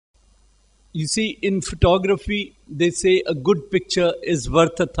You see, in photography, they say a good picture is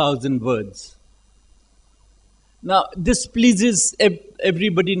worth 1,000 words. Now, this pleases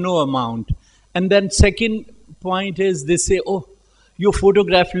everybody no amount. And then second point is they say, oh, your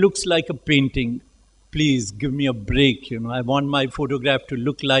photograph looks like a painting. Please give me a break. I want my photograph to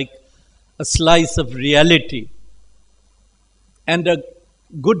look like a slice of reality. And a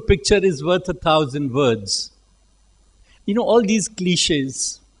good picture is worth 1,000 words. All these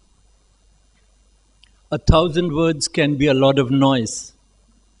cliches, 1,000 words can be a lot of noise.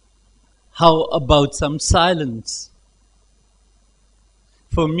 How about some silence?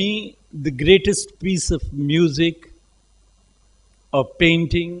 For me, the greatest piece of music or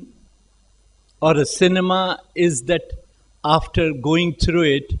painting or a cinema is that after going through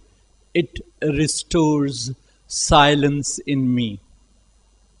it, it restores silence in me.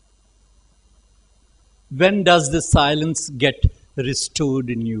 When does the silence get restored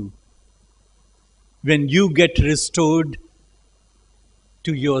in you? When you get restored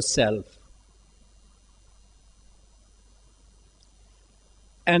to yourself.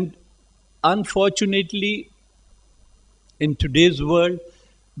 And unfortunately, in today's world,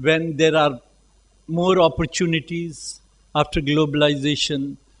 when there are more opportunities after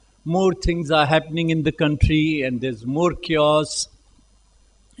globalization, more things are happening in the country and there's more chaos,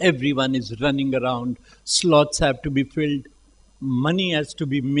 everyone is running around, slots have to be filled, money has to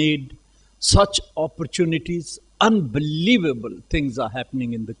be made, such opportunities, unbelievable things are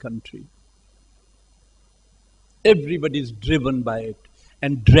happening in the country. Everybody is driven by it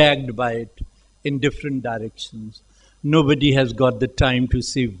and dragged by it in different directions. Nobody has got the time to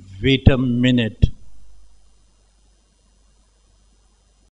say, wait a minute.